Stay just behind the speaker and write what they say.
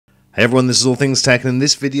Hey everyone, this is All Things Tech, and in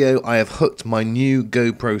this video I have hooked my new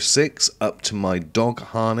GoPro 6 up to my dog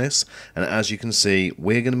harness, and as you can see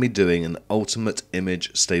we're going to be doing an ultimate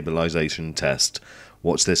image stabilization test.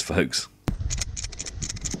 Watch this, folks.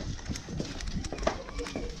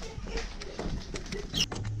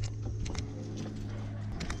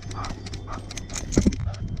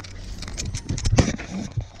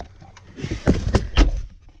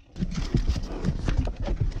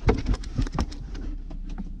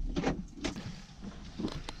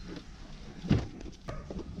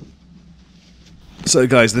 So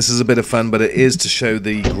guys, this is a bit of fun, but it is to show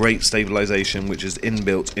the great stabilization which is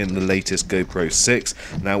inbuilt in the latest GoPro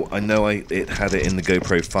 6. Now, I know it had it in the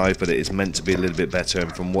GoPro 5, but it is meant to be a little bit better,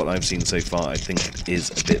 and from what I've seen so far, I think it is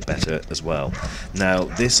a bit better as well. Now,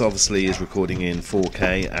 this obviously is recording in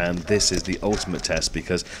 4K, and this is the ultimate test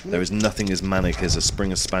because there is nothing as manic as a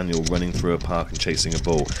Springer Spaniel running through a park and chasing a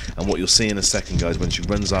ball. And what you'll see in a second, guys, when she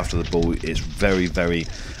runs after the ball, it's very,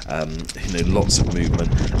 lots of movement,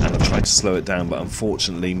 and I've tried to slow it down, but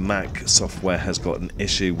unfortunately Mac software has got an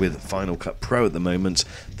issue with Final Cut Pro at the moment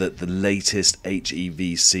that the latest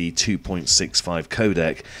HEVC 2.65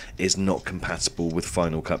 codec is not compatible with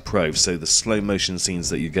Final Cut Pro, so the slow motion scenes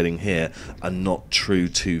that you're getting here are not true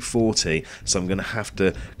 240, so I'm going to have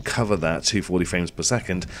to cover that 240 frames per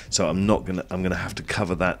second, so I'm going to have to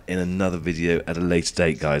cover that in another video at a later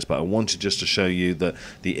date, guys. But I wanted just to show you that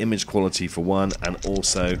the image quality for one, and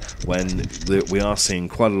also when we are seeing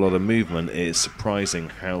quite a lot of movement, it is surprising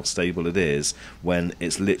how stable it is when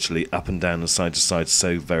it's literally up and down and side to side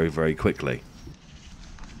so very quickly.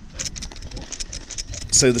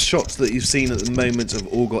 So the shots that you've seen at the moment have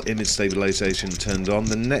all got image stabilization turned on.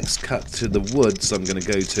 The next cut to the woods I'm going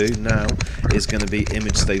to go to now is going to be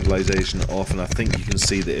image stabilization off, and I think you can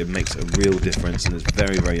see that it makes a real difference, and it's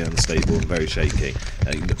very unstable and very shaky,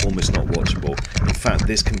 almost not watchable. In fact,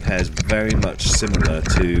 this compares very much similar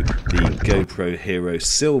to the GoPro Hero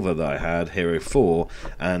Silver that I had, Hero 4,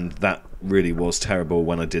 and that really was terrible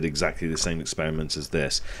when I did exactly the same experiment as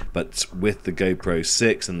this. But with the GoPro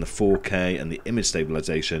 6 and the 4K and the image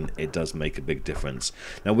stabilization, it does make a big difference.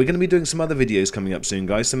 Now, we're going to be doing some other videos coming up soon,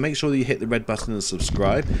 guys, so make sure that you hit the red button and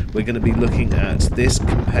subscribe. We're going to be looking at this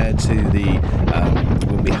compared to the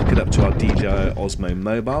when we hook it up to our DJI Osmo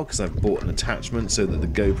Mobile, because I've bought an attachment so that the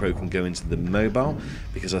GoPro can go into the mobile,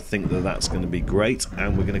 because I think that that's going to be great,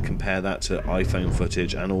 and we're going to compare that to iPhone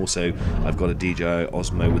footage, and also I've got a DJI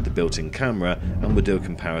Osmo with the built-in camera, and we'll do a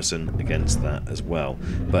comparison against that as well.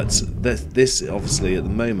 But this obviously at the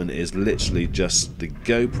moment is literally just the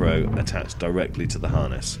GoPro attached directly to the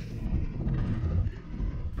harness.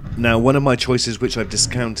 Now, one of my choices which I've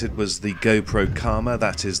discounted was the GoPro Karma.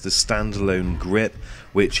 That is the standalone grip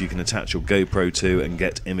which you can attach your GoPro to and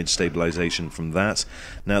get image stabilization from that.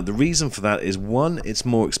 Now, the reason for that is, one, it's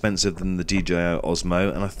more expensive than the DJI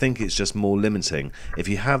Osmo, and I think it's just more limiting. If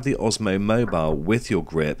you have the Osmo Mobile with your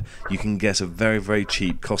grip, you can get a very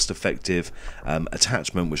cheap, cost-effective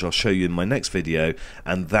attachment, which I'll show you in my next video,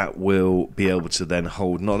 and that will be able to then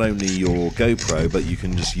hold not only your GoPro, but you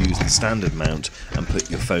can just use the standard mount and put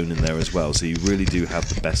your phone in there as well, so you really do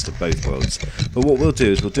have the best of both worlds. But what we'll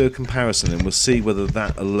do is we'll do a comparison, and we'll see whether that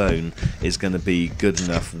alone is going to be good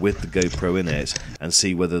enough with the GoPro in it, and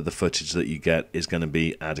see whether the footage that you get is going to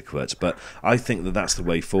be adequate. But I think that that's the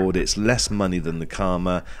way forward. It's less money than the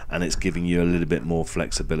Karma, and it's giving you a little bit more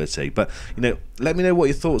flexibility. But let me know what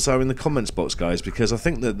your thoughts are in the comments box, guys, because I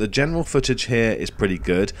think that the general footage here is pretty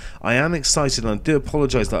good. I am excited, and I do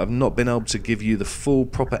apologize that I've not been able to give you the full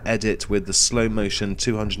proper edit with the slow motion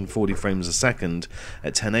 240 frames a second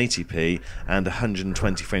at 1080p and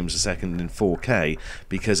 120 frames a second in 4K,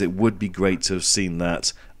 because it would be great to have seen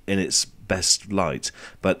that in its best light.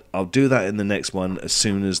 But I'll do that in the next one as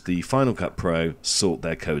soon as the Final Cut Pro sort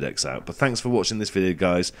their codecs out. But thanks for watching this video,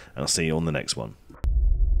 guys, and I'll see you on the next one.